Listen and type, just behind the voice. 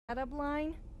setup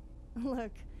line?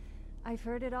 Look, I've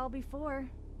heard it all before.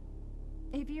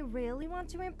 If you really want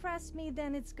to impress me,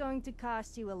 then it's going to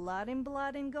cost you a lot in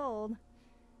blood and gold.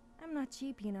 I'm not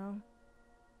cheap, you know.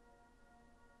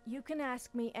 You can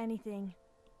ask me anything.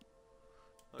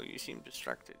 Oh, you seem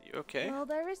distracted. You okay? Well,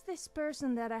 there is this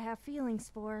person that I have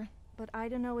feelings for, but I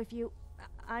don't know if you...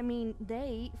 I mean,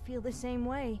 they feel the same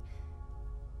way.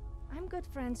 I'm good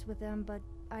friends with them, but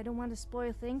I don't want to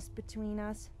spoil things between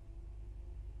us.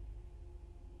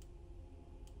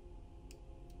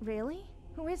 Really?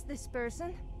 Who is this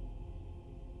person?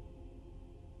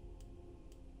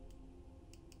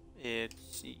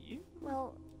 It's you?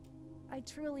 Well, I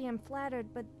truly am flattered,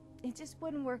 but it just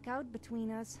wouldn't work out between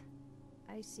us.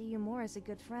 I see you more as a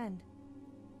good friend.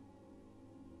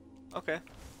 Okay,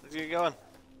 let's get going.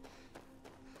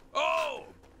 Oh,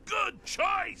 good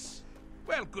choice!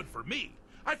 Well, good for me.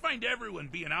 I find everyone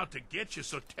being out to get you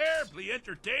so terribly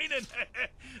entertaining.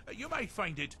 You might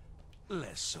find it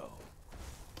less so.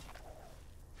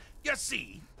 You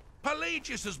see,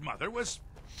 Pelagius's mother was,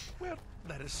 well,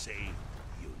 let us say,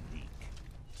 unique.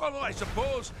 Although I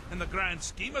suppose, in the grand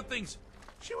scheme of things,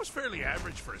 she was fairly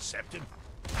average for a septon.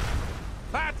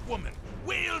 That woman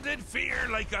wielded fear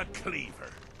like a cleaver.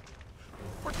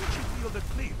 Or did she wield a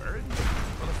cleaver and make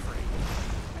people afraid?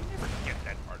 I never get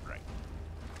that part right.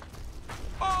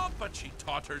 Oh, but she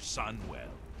taught her son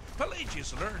well.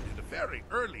 Pelagius learned at a very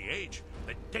early age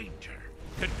that danger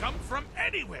could come from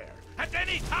anywhere, at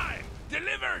any time,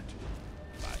 delivered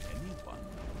by anyone.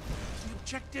 The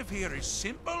objective here is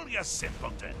simple, you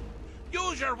simpleton.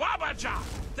 Use your wabaja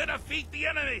to defeat the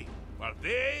enemy, while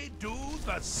they do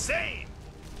the same.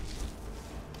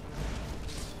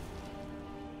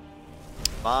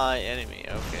 My enemy,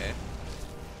 okay.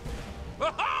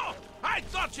 Oh, I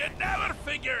thought you'd never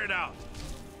figure it out.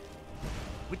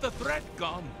 With the threat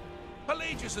gone,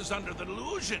 Pelagius is under the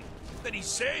delusion that he's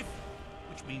safe,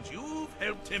 which means you've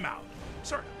helped him out,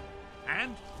 sort of.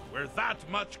 And we're that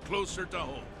much closer to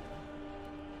home.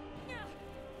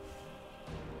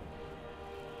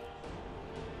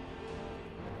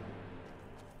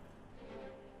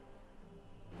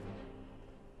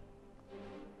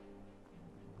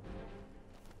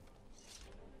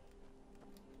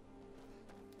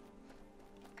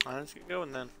 Let's get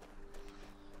going then.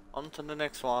 On to the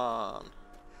next one.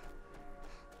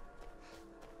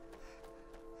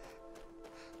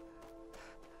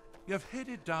 You've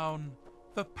headed down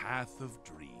the path of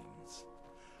dreams.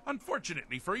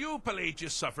 Unfortunately for you,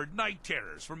 Pelagius suffered night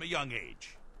terrors from a young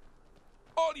age.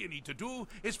 All you need to do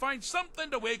is find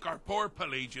something to wake our poor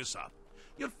Pelagius up.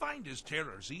 You'll find his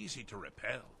terrors easy to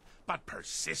repel, but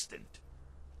persistent.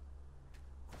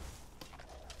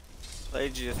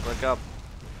 Pelagius, wake up.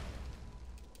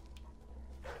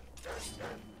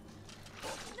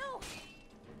 No!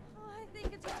 Oh, I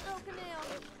think it's a broken nail.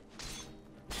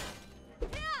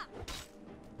 Yeah!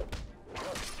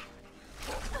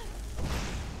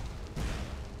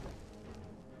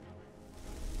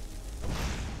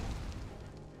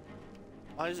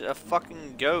 Why is it a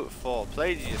fucking goat for?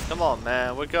 Pelagius, come on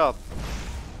man, wake up.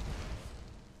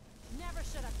 Never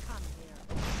should have come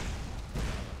here.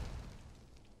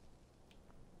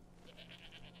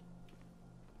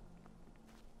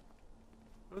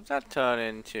 What's that turn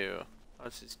into? Oh,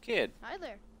 it's his kid. Hi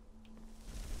there.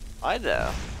 Hi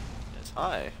there. Yes,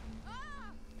 hi.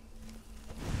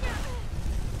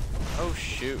 Oh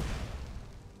shoot.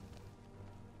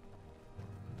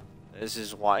 There's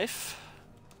his wife.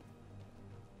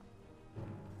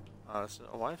 Oh, it's not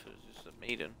a wife, it's just a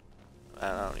maiden. I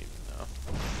don't even know.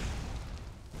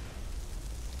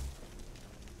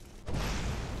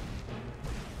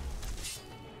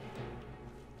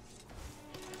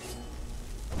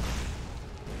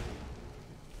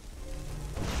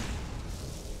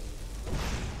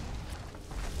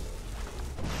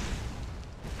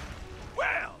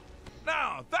 Well,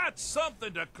 now that's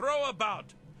something to crow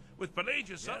about. With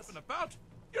Pelagius up and about,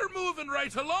 you're moving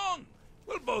right along.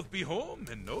 We'll both be home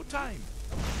in no time.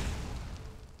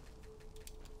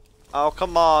 Oh,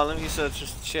 come on, let me search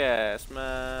his chest,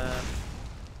 man.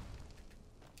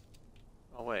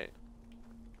 Oh, wait.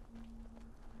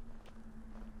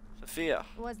 Sophia.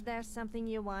 Was there something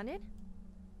you wanted?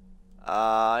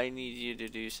 I need you to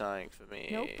do something for me.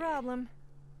 No problem.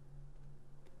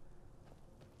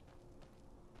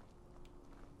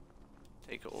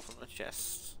 Take it all from the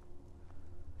chest.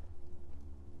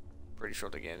 Pretty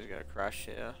sure the game's gonna crash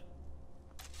here.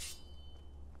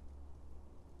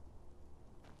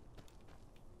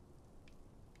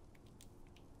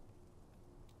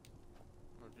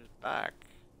 We're just back.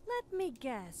 Let me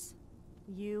guess.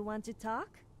 You want to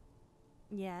talk?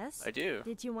 Yes. I do.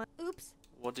 Did you want... Oops.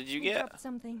 What did you I get? dropped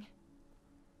something.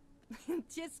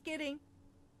 Just kidding.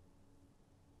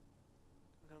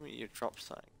 Tell me you dropped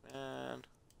something, man.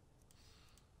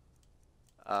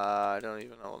 I don't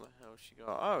even know what the hell she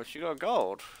got. Oh, she got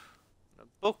gold. And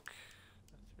a book.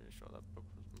 I'm pretty sure that book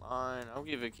was mine. I'll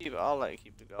keep it. I'll let you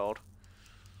keep the gold.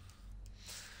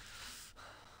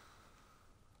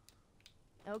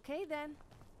 Okay then.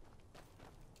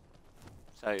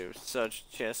 So you search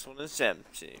chest when it's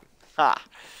empty. Ha!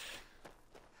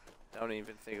 Don't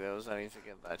even think there was anything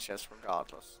in that chest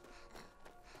regardless.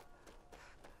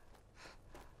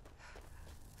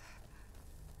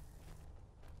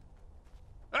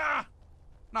 Ah!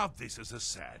 Now this is a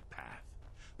sad path.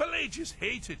 Pelagius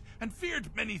hated and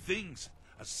feared many things.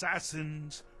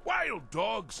 Assassins, wild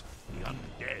dogs, the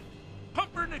undead,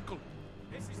 pumpernickel.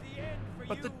 This is the end for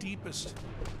But you. the deepest,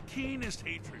 keenest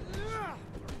hatred was for himself.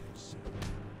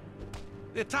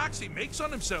 The attacks he makes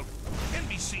on himself can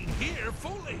be seen here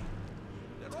fully.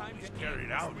 They're always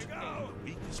carried out in the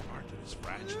weakest part of his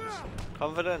fragility.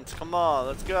 Confidence, come on,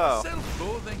 let's go.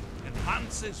 Self-loathing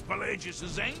enhances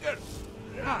Pelagius's anger.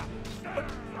 But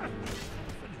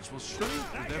confidence will shrink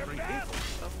with every hit.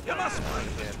 You must bring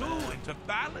the two into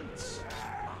balance.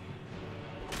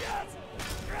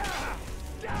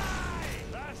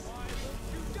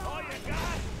 All you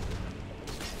got.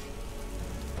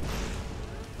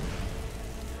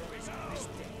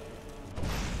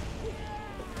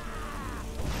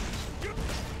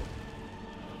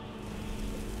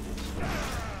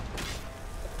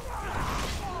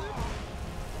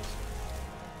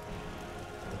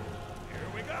 Here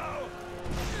we go.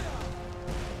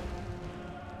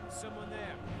 Someone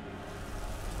there.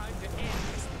 Time to end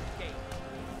this game.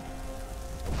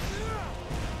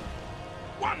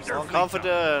 Wonderfully More done.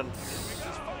 confidence. He's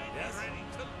finally ready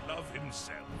to love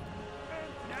himself.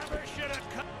 Never should have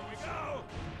come. Here we go.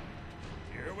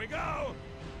 Here we go.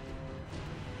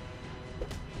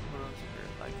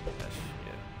 Like that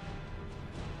shit.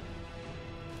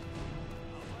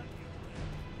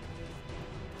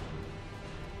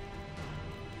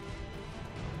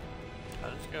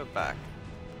 Let's go back.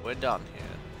 We're done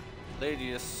here.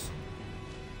 Ladies.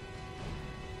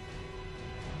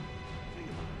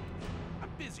 I'm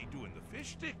busy doing the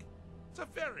fish stick. It's a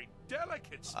very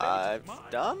delicate state I've of mind.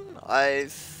 done.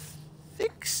 I've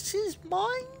fixed his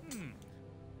mind.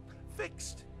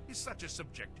 Fixed is such a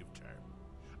subjective term.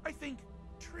 I think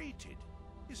treated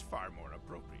is far more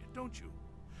appropriate, don't you?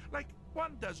 Like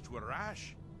one does to a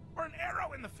rash or an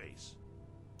arrow in the face.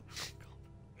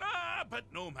 But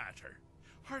no matter.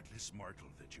 Heartless mortal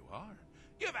that you are,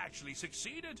 you've actually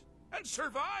succeeded and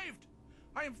survived.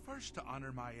 I am first to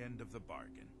honor my end of the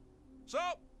bargain. So,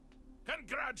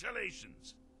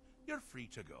 congratulations. You're free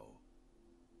to go.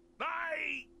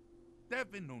 I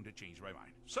have been known to change my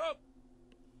mind. So,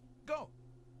 go.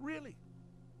 Really.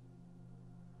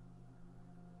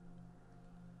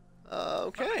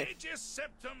 Okay. Pelagius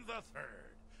Septim the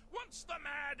Third, once the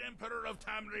mad emperor of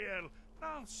Tamriel,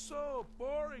 now so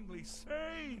boringly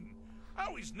sane. I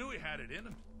always knew he had it in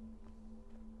him.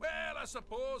 Well, I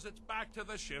suppose it's back to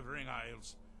the Shivering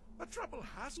Isles. The trouble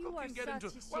Haskell You are can get such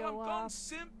into a while I'm gone show-off.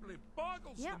 simply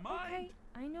boggles Yeah, the mind. okay.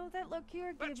 I know that look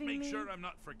you're Let's giving make me, sure I'm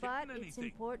not forgetting but anything. it's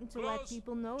important to let Clothes,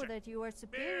 people know check. that you are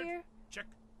superior. Beard, check.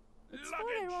 It's for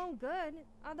Luggage. their own good.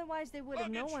 Otherwise, they would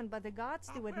have no Luggage. one but the gods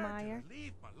to Where did admire. I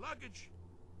leave my luggage?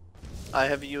 I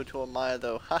have you to admire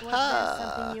though. Ha Was there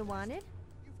something ha. you wanted?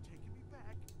 You've taken me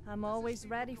back. I'm always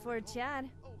ready for a chat.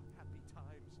 Oh, happy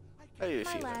times. How you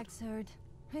My feeling? legs hurt.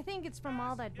 I think it's from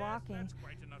all that Yes, walking. that's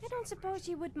quite enough I don't suppose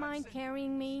you would mind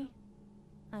carrying me.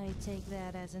 I take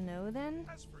that as a no then.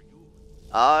 As for you,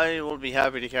 I will be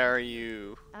happy to carry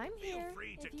you. I'm feel here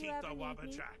free to if you keep ever the need me.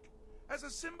 Wabbajack as a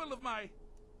symbol of my...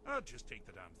 I'll just take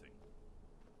the damn thing.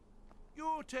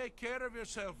 You take care of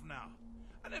yourself now.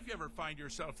 And if you ever find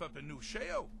yourself up in New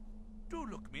Sheo, do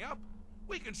look me up.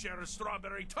 We can share a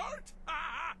strawberry tart. Ha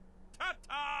ha!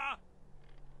 Ta-ta!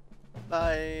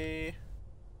 Bye.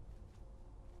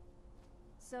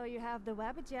 So you have the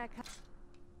Wabbajack.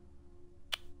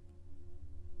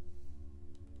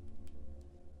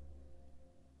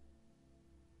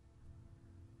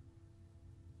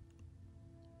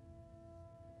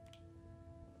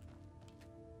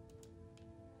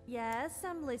 Yes,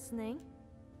 I'm listening.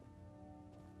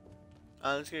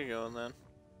 Let's get going then.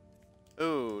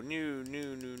 Oh, new.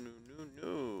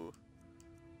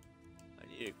 I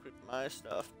need to equip my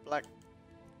stuff. Black.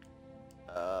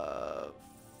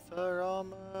 Fur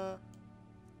armor.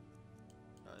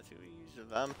 I think we use the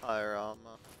vampire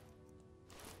armor.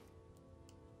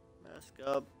 Mask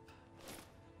up.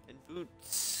 And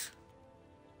boots.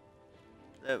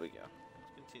 There we go.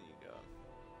 Let's continue going.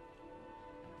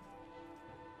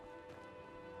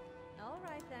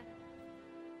 right then.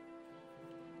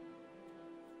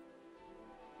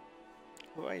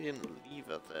 Oh, I didn't leave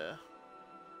it there.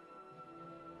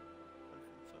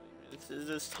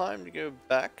 It's time to go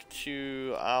back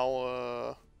to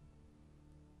our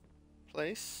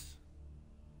place.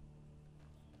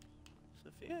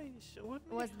 Sophia, you still with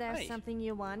me? Was there Hi. something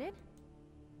you wanted?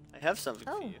 I have something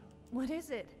for Oh, you. what is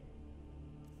it?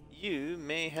 You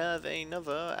may have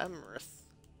another amethyst.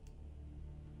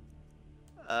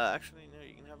 Actually, no,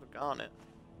 you can have a garnet.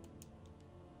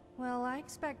 Well, I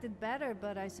expected better,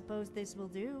 but I suppose this will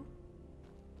do.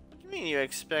 What do you mean you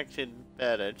expected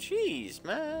better? Jeez,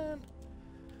 man.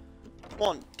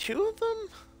 Want 2 of them?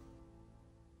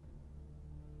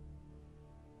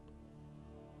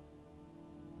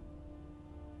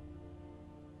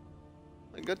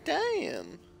 Like, god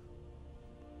damn.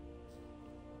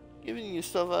 Giving you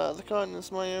stuff out of the kindness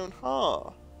of my own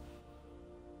heart.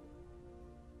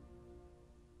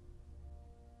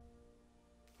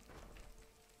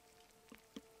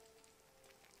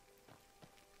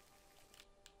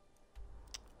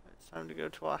 It's time to go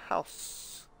to our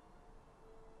house.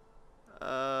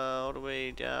 All the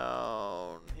way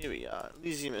down. Here we are,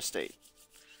 Elysium Estate.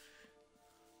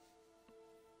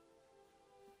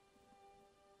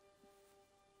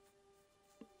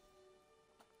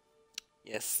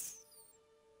 Yes.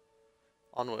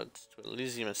 Onwards to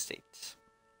Elysium Estate.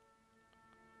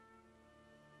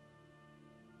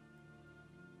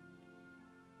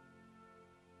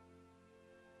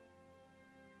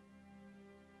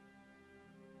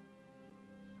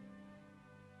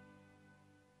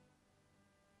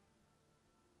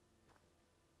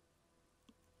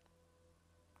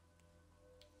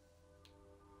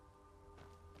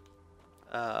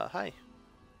 Hi.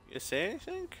 You say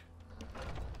anything?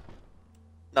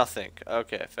 Nothing.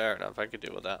 Okay, fair enough. I could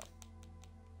deal with that.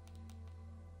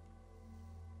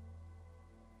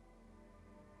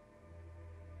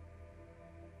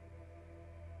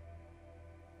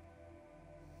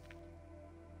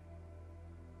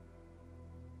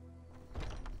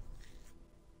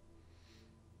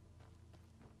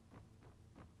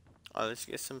 Oh, let's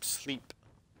get some sleep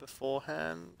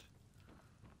beforehand.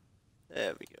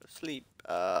 There we go. Sleep.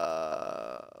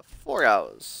 4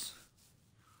 hours.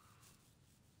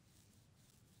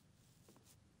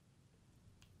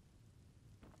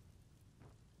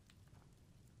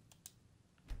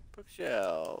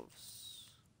 Bookshelves.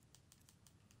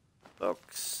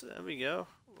 Books. There we go.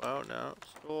 Oh no.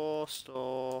 Store.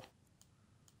 Store.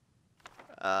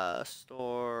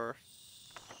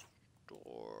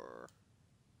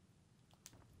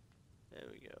 There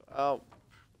we go. Oh.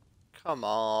 Come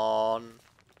on.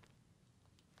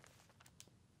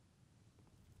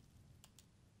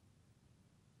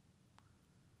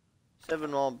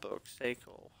 Seven more books. Take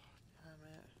all. Damn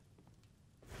it.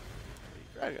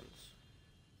 3 dragons.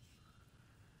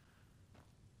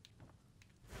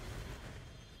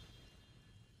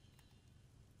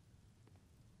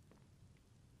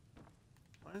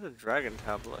 Why is a dragon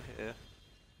tablet here?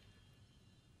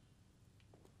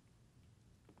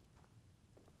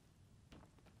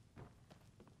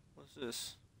 What's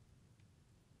this?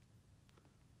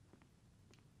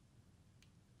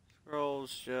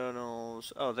 Scrolls,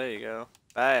 journals. Oh, there you go.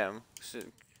 Bam.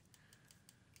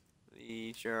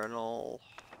 The journal.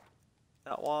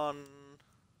 That one.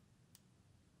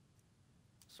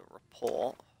 It's a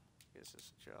report. I guess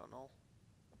it's a journal.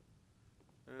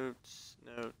 Notes.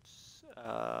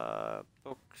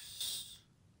 Books.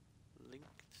 Linked.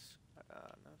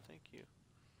 No, thank you.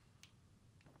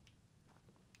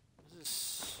 What is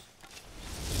this?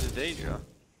 This is a danger.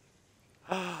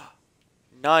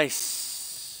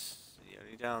 Nice. The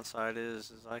only downside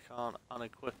is I can't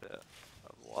unequip it.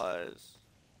 Otherwise,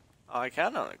 oh, I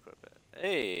can unequip it.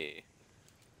 Hey.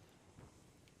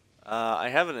 I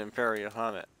have an Imperial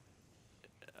helmet.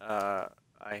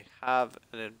 I have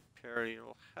an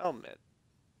Imperial helmet.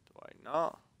 Do I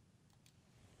not?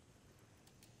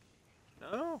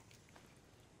 No?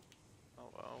 Oh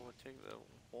well, we'll take the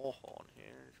war horn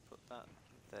here. Just put that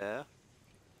there.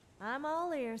 I'm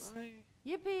all ears. Right.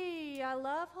 Yippee! I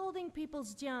love holding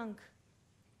people's junk.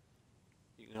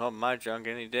 You can hold my junk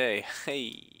any day.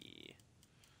 Hey.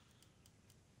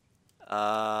 Do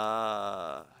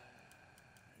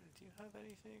you have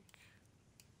anything?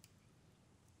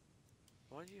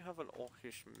 Why do you have an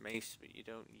orcish mace but you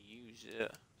don't use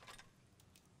it?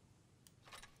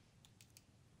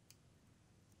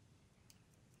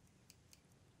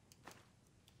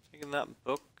 Taking that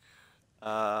book.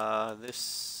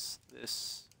 This,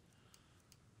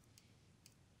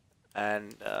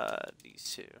 and these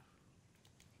two.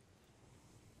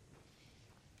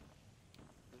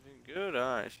 Looking good.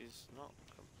 Alright, she's not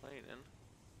complaining.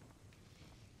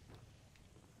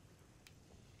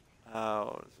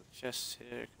 Oh, there's a chest here.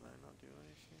 Can I not do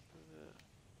anything with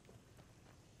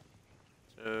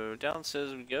it? So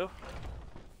downstairs we go.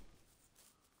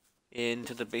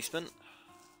 Into the basement.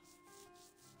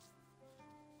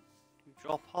 To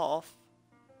drop off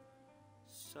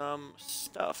some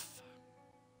stuff.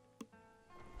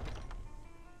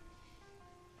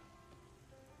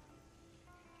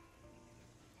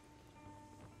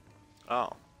 Oh.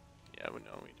 Yeah, we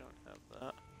know we don't have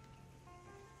that.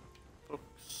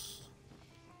 Books.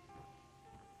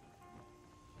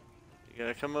 You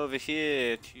gotta come over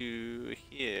here to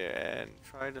here and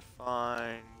try to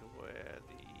find where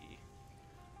the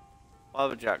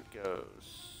lumberjack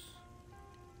goes.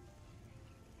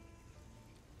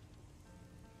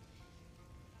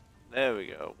 There we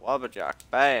go. Wabberjack.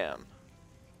 Bam.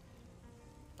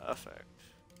 Perfect.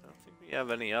 I don't think we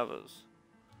have any others.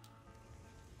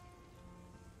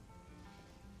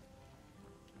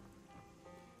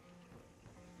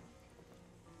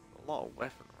 A lot of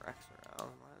weapon racks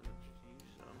around. Might as well just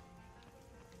use them.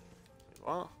 Wait,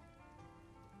 what?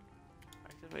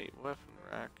 Activate weapon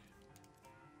rack.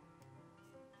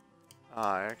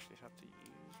 Ah, I actually have to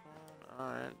use one.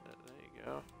 Alright, there you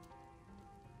go.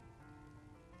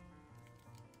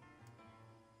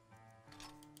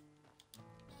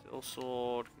 Steel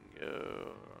sword can go.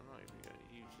 I'm not even gonna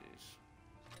use these.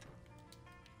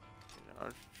 You know,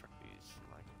 I'll just chuck these in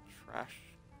like trash.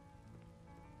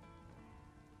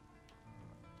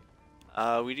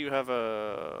 We do have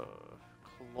a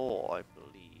claw, I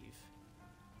believe.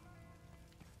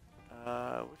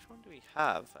 Which one do we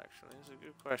have, actually? That's a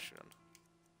good question.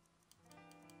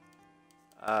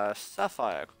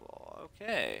 Sapphire claw,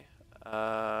 okay.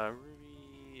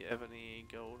 Ruby, ebony,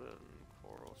 golden,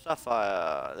 coral,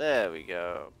 sapphire. There we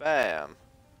go. Bam.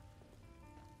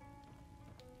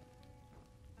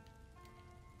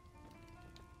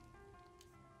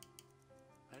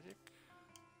 Magic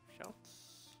shouts.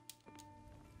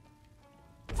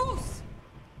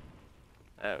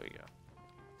 There we go.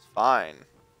 It's fine.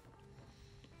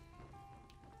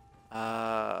 Do we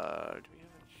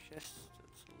have a chest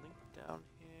that's linked down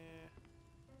here?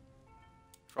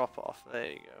 Drop off.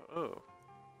 There you go. Oh.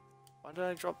 Why did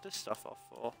I drop this stuff off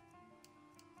for?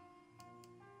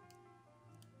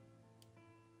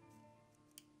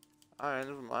 Alright,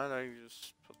 never mind. I can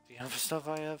just put the other stuff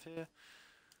I have here.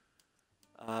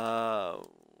 That's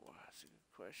a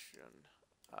good question.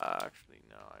 Actually,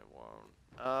 no, I won't.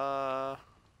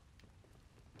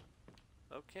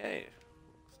 Okay.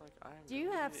 Looks like I'm. Do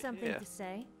you have something to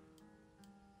say?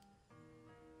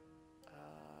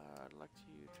 I'd like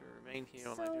you to remain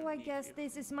here. So I guess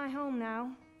this is my home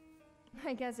now.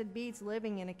 I guess it beats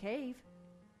living in a cave.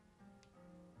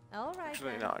 All right.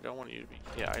 Actually, then. no, I don't want you to be.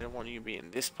 Yeah, I don't want you to be in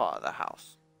this part of the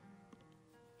house.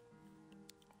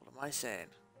 What am I saying?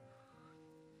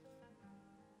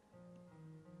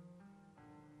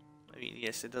 I mean,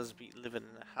 yes, it does beat living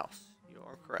in a house. You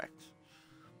are correct.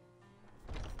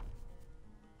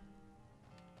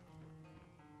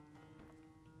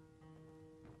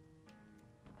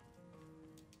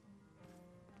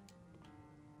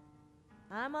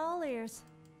 I'm all ears.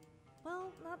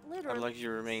 Well, not literally. I'd like you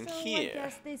to remain so here. I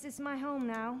guess this is my home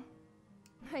now.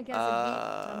 I guess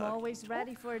I'm always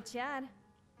ready for a chat.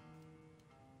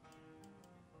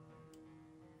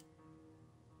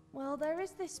 Well, there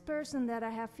is this person that I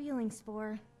have feelings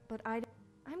for, but I'm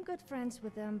good friends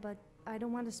with them, but I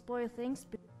don't want to spoil things.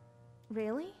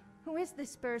 Really? Who is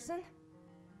this person?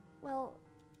 Well,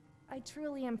 I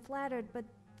truly am flattered, but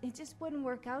it just wouldn't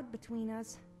work out between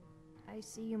us. I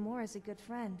see you more as a good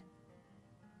friend.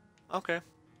 Okay.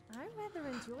 I rather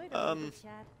enjoyed a little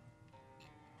chat.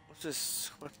 What's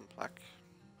this weapon plaque?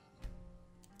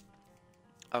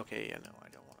 Okay, yeah, no, I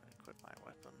don't want to equip my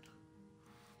weapon.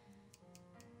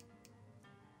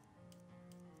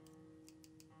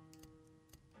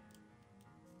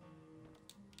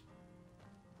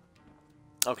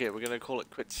 Okay, we're gonna call it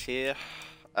quits here.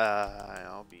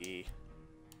 I'll be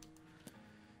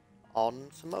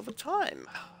on some other time.